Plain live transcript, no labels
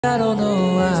I don't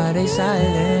know why they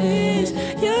silent.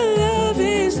 Your love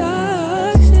is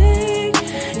toxic.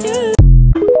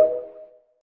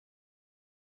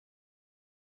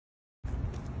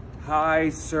 Hi,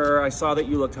 sir. I saw that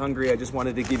you looked hungry. I just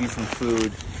wanted to give you some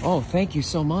food. Oh, thank you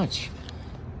so much.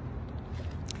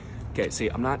 Okay, see,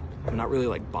 I'm not really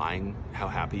like buying how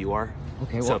happy you are.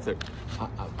 Okay, so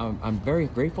well, I'm very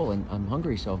grateful and I'm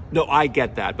hungry, so. No, I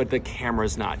get that, but the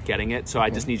camera's not getting it, so okay. I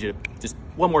just need you to just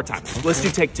one more time. Okay. Let's do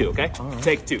take two, okay? All right.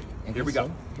 Take two. Here we go.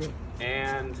 Good.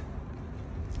 And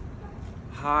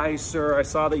hi, sir. I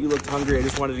saw that you looked hungry. I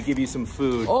just wanted to give you some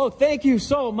food. Oh, thank you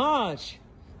so much.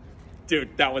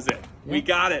 Dude, that was it. Yeah. We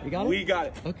got it. We got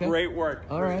it. Okay. Great work.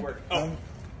 All Great right. work. Oh,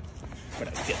 but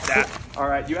I get that. All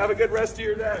right. You have a good rest of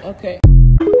your day. Okay.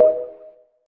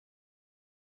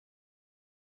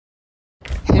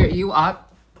 Here, you up?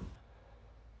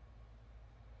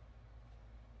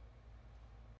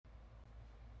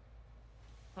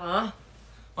 Huh?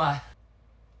 What?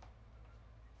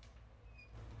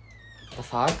 The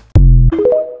fuck?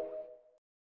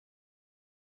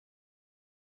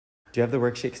 Do you have the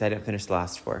worksheet? Because I didn't finish the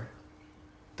last four.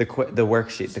 The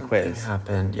worksheet, the quiz. Something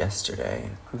happened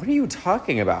yesterday. What are you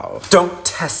talking about? Don't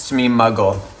test me,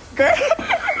 Muggle.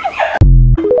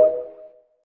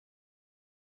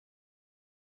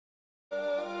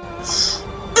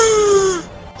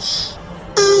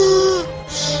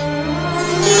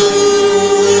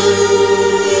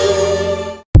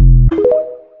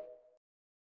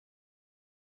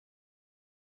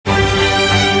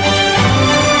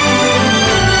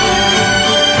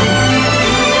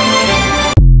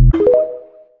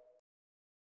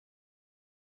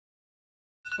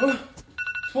 Oh,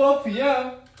 12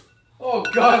 p.m. Oh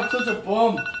God, I'm such a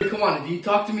bum. Hey, come on, Adi,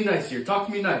 talk to me nice here. Talk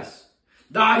to me nice.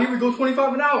 Nah, here we go,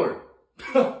 25 an hour.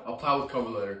 I'll plow with cover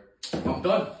letter. I'm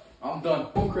done. I'm done.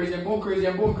 I'm going crazy. I'm going crazy.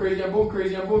 I'm going crazy. I'm going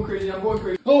crazy. I'm going crazy. I'm going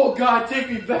crazy. Oh God, take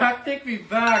me back. Take me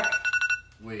back.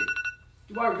 Wait,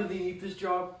 do I really need this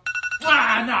job? Nah,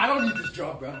 I don't need this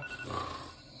job, bro.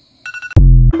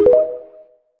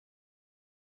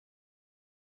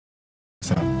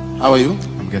 Sir, how are you?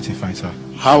 I'm getting fine, sir.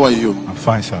 How are you? I'm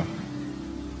fine, sir.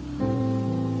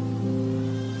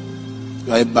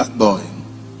 You are a bad boy.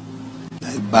 You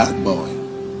are a bad boy.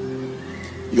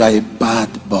 You are a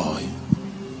bad boy.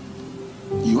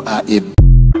 You are a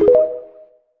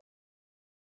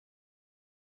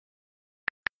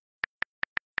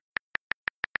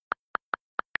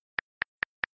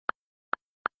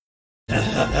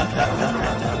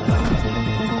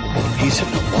He's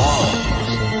in the wall.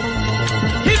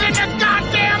 He's in the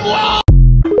goddamn wall!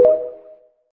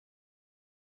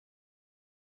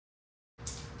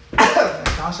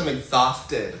 Gosh, I'm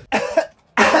exhausted.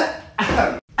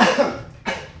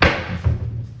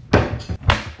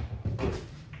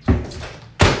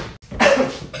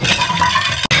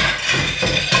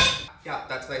 Yeah,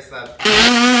 that's what I said.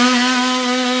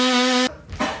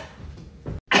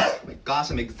 Oh my gosh,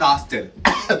 I'm exhausted.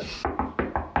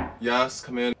 Yes,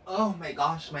 come in. Oh my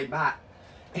gosh, my back.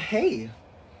 Hey,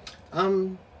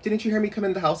 didn't you hear me come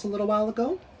in the house a little while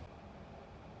ago?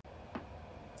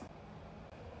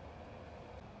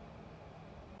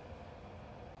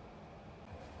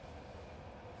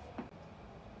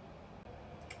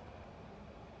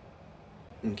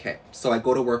 Okay, so I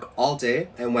go to work all day,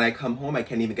 and when I come home, I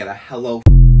can't even get a hello.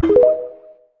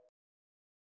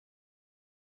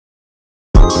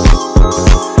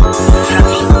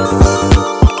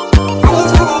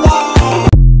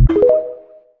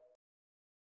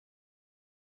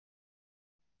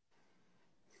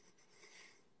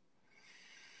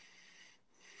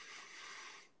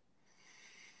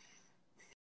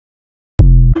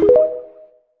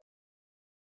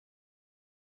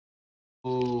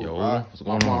 Yo, what's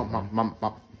going on?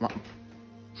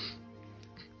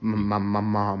 What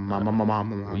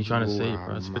are you trying to say,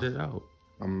 bro? Spit it out.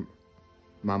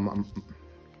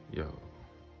 Yo.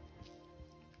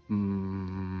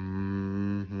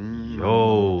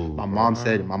 Yo. My mom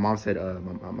said, mama said, yo,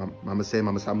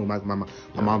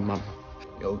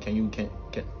 can you,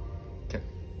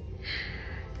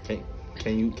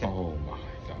 oh my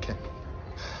God.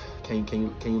 Can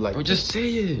you like, bro, just say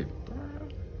it.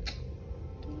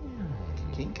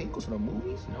 Can you go to the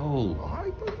movies? No.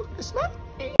 Alright, bro, look at this man.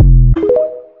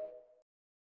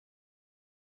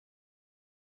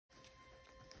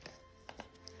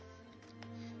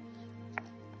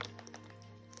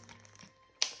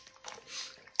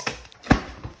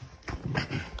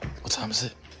 What time is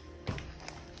it?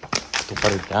 Don't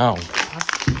put it down.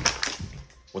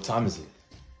 What time is it?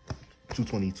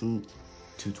 2:22.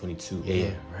 2:22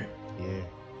 a.m., right? Yeah.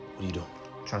 What are you doing?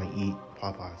 Trying to eat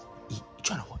Popeyes. You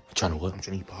trying to what? Trying to what? I'm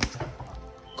trying to eat Popeyes.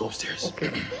 Go upstairs.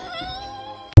 Okay.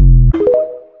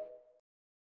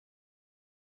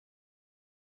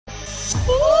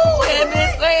 Who in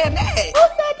this saying that? Who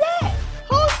said that?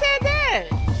 Who said that?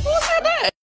 Who said that?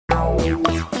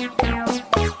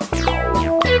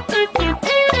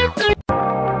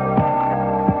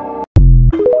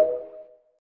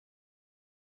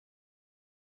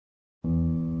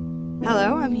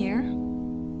 Hello, I'm here.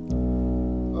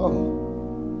 Oh.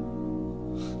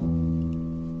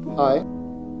 Hi.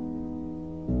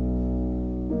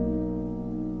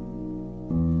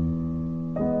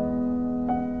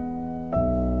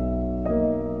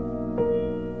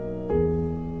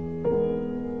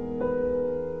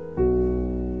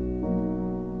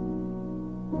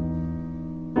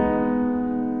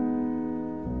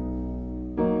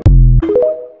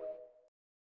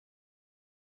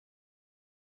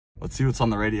 Let's see what's on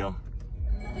the radio.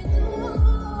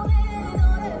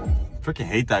 Freaking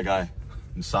hate that guy.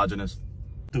 Misogynist.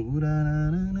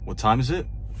 What time is it?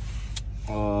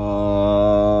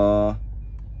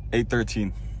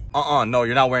 8:13. No,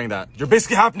 you're not wearing that. You're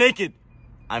basically half naked.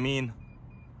 I mean,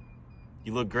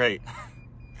 you look great.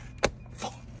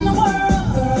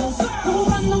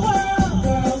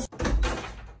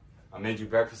 I made you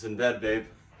breakfast in bed, babe.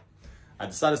 I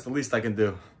decided it's the least I can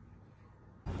do.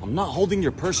 I'm not holding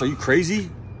your purse. Are you crazy?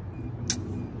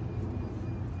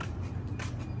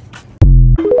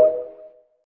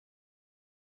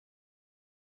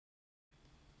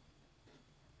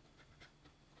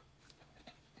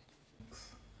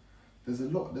 There's a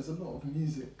lot of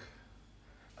music.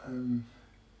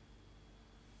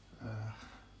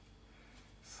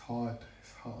 It's hard.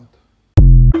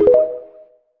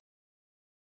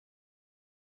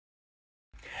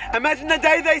 Imagine the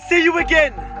day they see you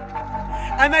again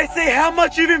and they see how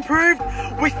much you've improved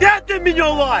without them in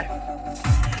your life.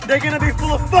 They're gonna be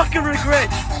full of fucking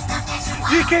regret.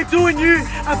 You keep doing you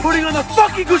and putting on the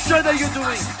fucking good show that you're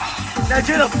doing. Now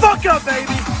get the fuck up,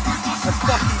 baby. Let's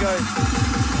fucking go.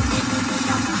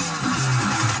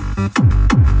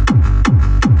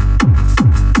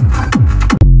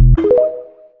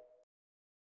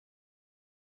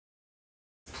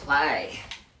 Play.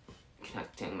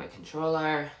 Connecting my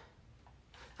controller.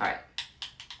 Alright.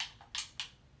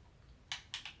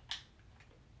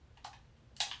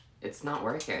 It's not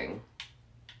working.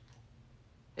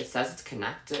 It says it's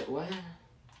connected. What?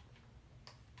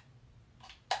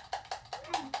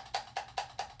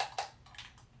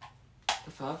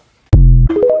 The fuck?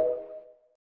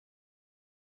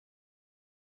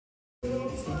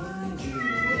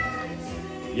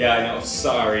 Yeah, I know.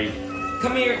 Sorry.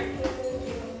 Come here.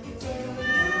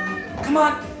 Come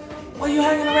on. Why are you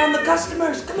hanging around the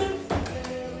customers? Come here.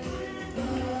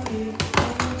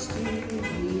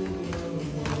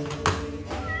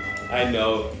 I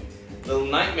know. Little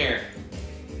nightmare.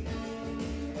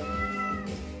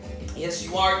 Yes,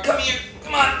 you are. Come here.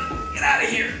 Come on. Get out of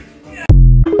here.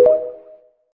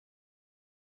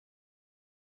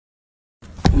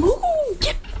 Ooh,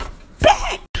 get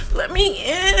back! Let me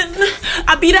in.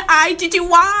 I be the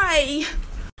IGGY.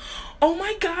 Oh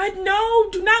my god, no!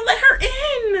 Do not let her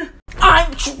in!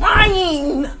 I'm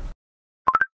trying!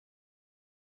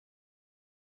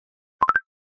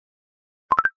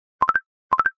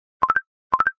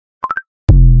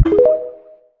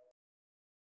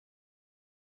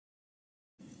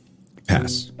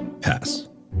 Pass. Pass.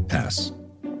 Pass.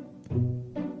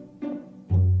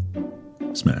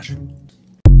 Smash.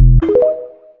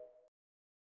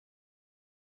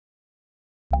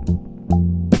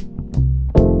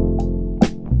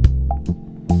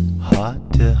 Heart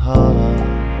to heart.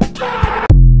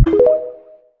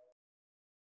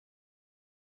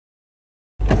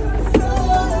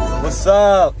 What's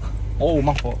up? Oh,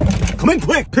 my fault. Come in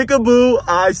quick, Peekaboo.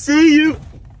 I see you.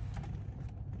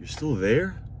 You're still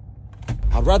there?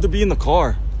 I'd rather be in the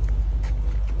car.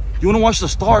 You want to watch the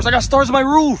stars? I got stars on my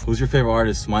roof. Who's your favorite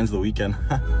artist? Mine's The Weeknd.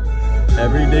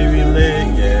 Every day we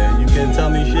live, yeah, you can tell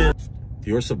me shit.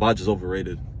 Dior Sauvage is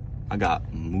overrated. I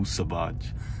got Mousse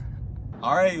Sauvage.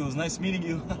 All right, it was nice meeting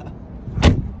you.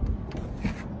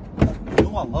 You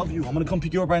know I love you. I'm gonna come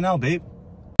pick you up right now, babe.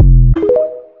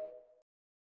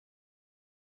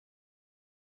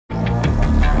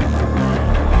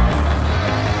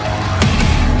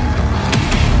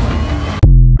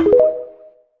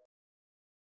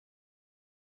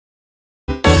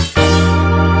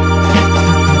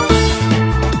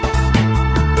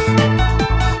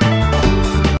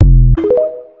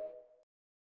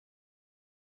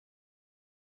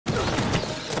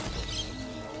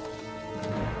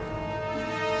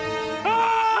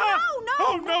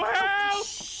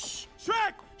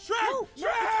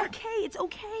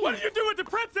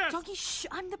 princess! Donkey, shh,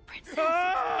 I'm the princess.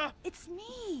 Ah! It's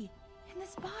me in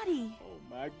this body. Oh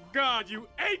my god, you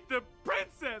ate the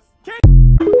princess!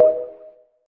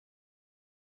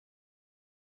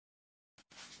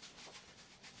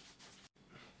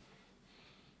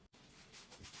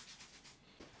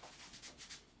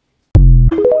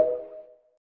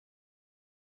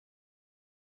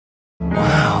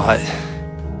 Wow,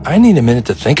 I need a minute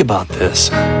to think about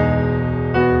this.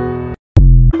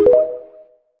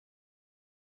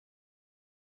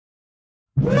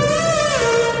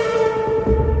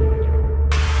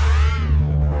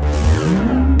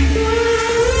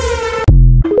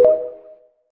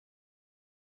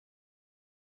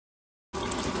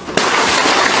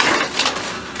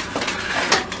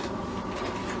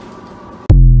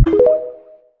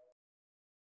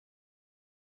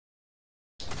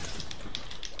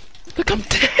 Look, I'm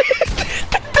dead.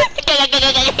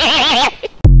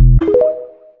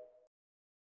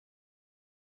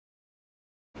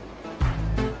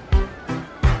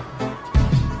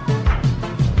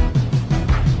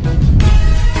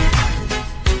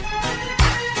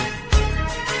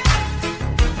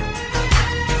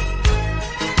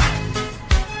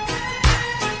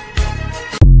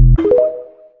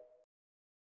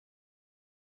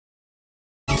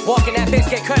 Walking that bitch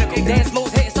get critical. Dance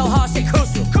moves hitting so hard, shit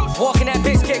crucial. Walking that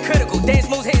bitch get critical. Dance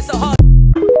moves hitting so hard.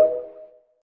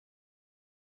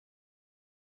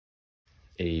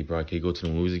 Hey, bro, can you go to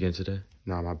the movies again today?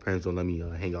 Nah, my parents don't let me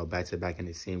hang out back to back in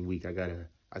the same week. I gotta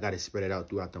spread it out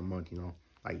throughout the month, you know.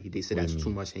 Like they said that's too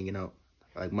much hanging out.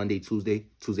 Like Monday, Tuesday,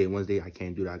 Wednesday, I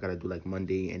can't do that. I gotta do like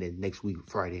Monday and then next week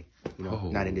Friday. You know,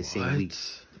 not in the same week.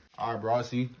 All right, bro. I'll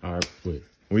see you. All right, wait.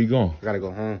 Where you going? I gotta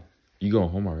go home. You going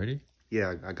home already?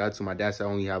 Yeah, I got to. My dad said I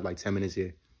only have like 10 minutes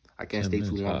here. I can't stay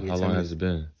too long. How long has it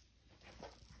been?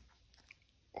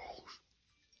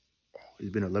 It's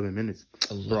been 11 minutes.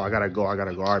 Bro, I gotta go. All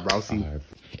right, bro. I'll see you. Right.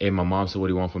 Hey, my mom said, what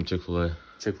do you want from Chick-fil-A?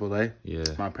 Chick-fil-A? Yeah.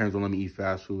 My parents don't let me eat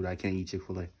fast food. I can't eat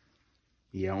Chick-fil-A.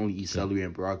 Yeah, I only eat celery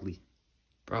and broccoli.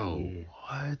 Bro, yeah.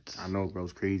 What? I know, bro.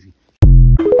 It's crazy.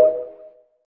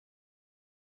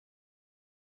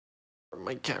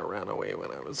 My cat ran away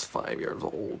when I was 5 years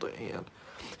old, and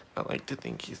I like to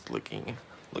think he's looking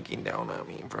down at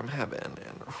me from heaven,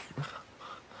 and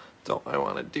don't I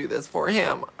want to do this for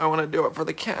him? I want to do it for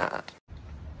the cat.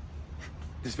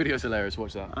 This video's hilarious,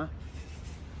 watch that. Huh?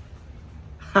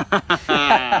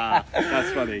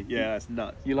 That's funny. Yeah, that's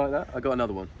nuts. You like that? I got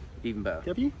another one, even better.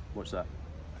 Have you? Watch that.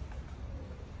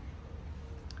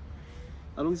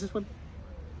 How long is this one?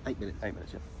 8 minutes. 8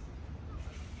 minutes, yeah.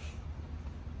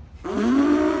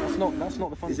 That's not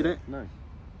the fun. Isn't it? No.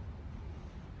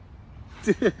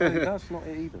 No, that's not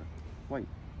it either. Wait.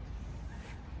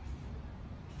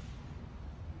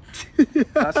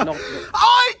 That's not the...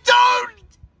 I don't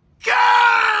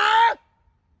care!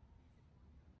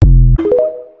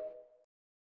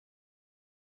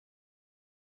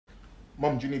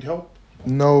 Mom, do you need help?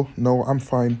 No, I'm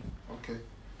fine. Okay.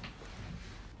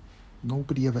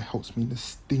 Nobody ever helps me in this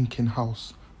stinking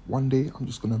house. One day, I'm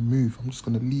just gonna move. I'm just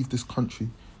gonna leave this country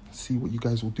and see what you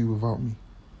guys will do without me.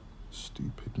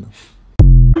 Stupidness.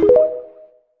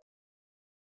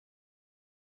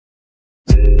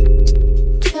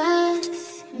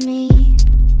 Trust me,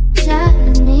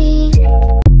 Johnny.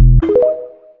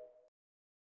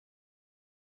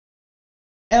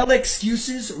 L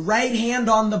excuses, right hand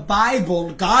on the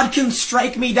Bible. God can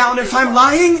strike me down if I'm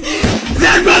lying.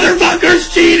 That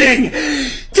motherfucker's cheating!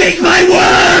 Take my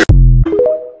word!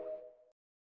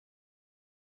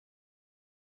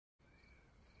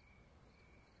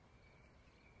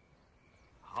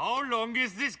 How long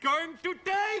is this going to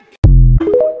take?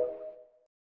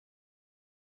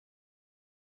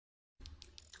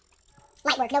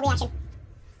 Light work, no reaction.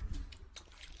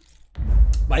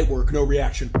 Light work, no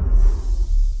reaction.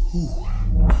 Ooh.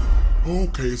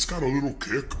 Okay, it's got a little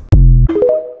kick.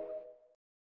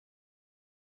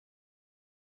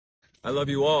 I love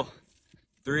you all.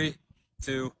 3,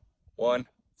 2, 1,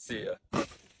 see ya.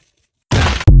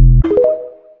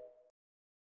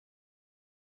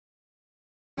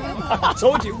 I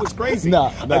told you it was crazy. I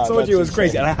told you it was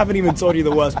crazy, and I haven't even told you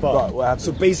the worst part. Right, what happened?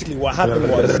 So basically, what happened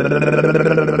was.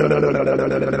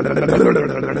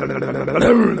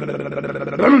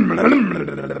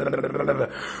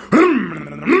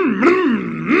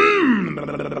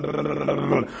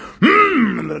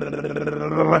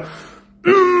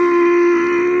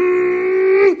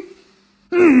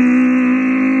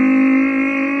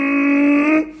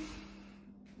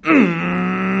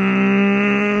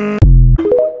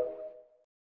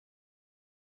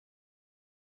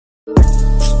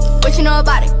 What you know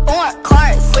about it? Foreign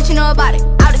cars. What you know about it?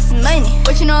 All this money.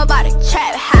 What you know about it?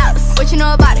 Trap house. What What you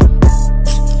know about it?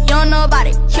 You don't know about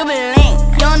it. Cuban link.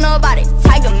 You don't know about it.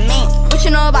 Tiger mink. What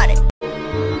you know about it?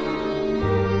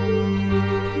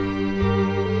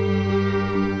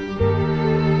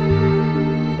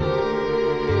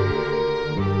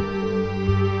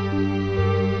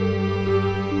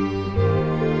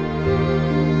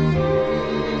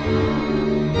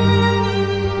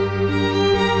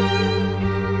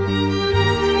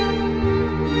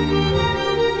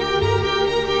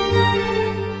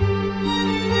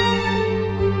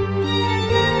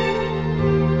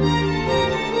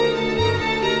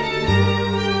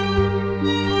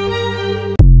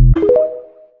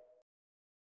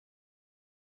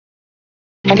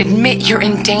 And admit you're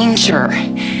in danger.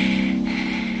 Who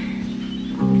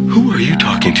are you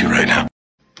talking to right now?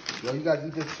 Yo, you guys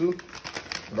eat this too?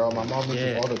 Bro, my mom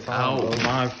listens all the time, bro.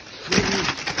 My What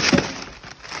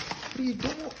are you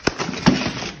doing?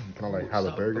 Can I like have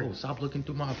a burger? Bro, stop looking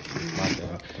through my food.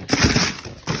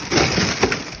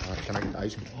 Can I get the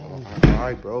ice cream?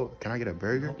 Alright, bro. Can I get a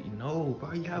burger? No,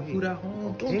 bro. You have food at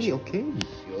home. Okay, okay.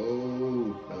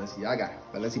 Yo, Balenciaga.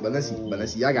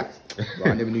 Balenciaga.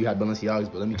 Bro, I never knew you had Balenciagas,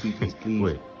 but let me keep these, please.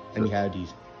 Wait. Let me have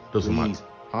these. Those for my... Please.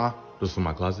 Huh? Those for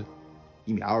my closet?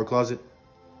 You mean our closet?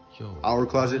 Yo. Our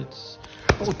closet?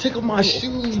 Oh, tickle my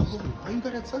shoes. Why you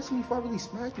gotta touch me before I really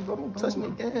smack you, bro? Don't touch me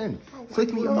again.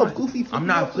 Flick me up, Goofy. I'm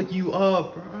not flicking you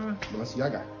up, bro.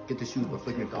 Balenciaga. Get the shoes, but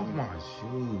flick me up. My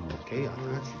shoes. Okay, I got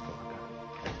you, bro.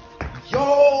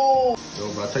 Yo,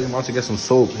 bro, I tell your mom to get some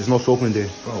soap. There's no soap in there.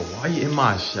 Bro, why you in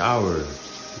my shower?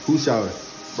 Whose shower?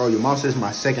 Bro, your mom says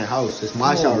my second house. It's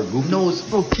my shower, Goofy. No,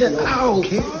 bro, get out.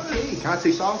 Okay. Can I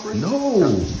take shower for you? No.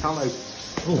 Kind of like...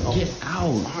 Bro, get out.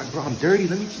 All right, bro, I'm dirty.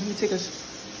 Let me take a...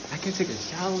 I can take a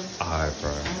shower. All right,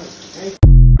 bro. Hey.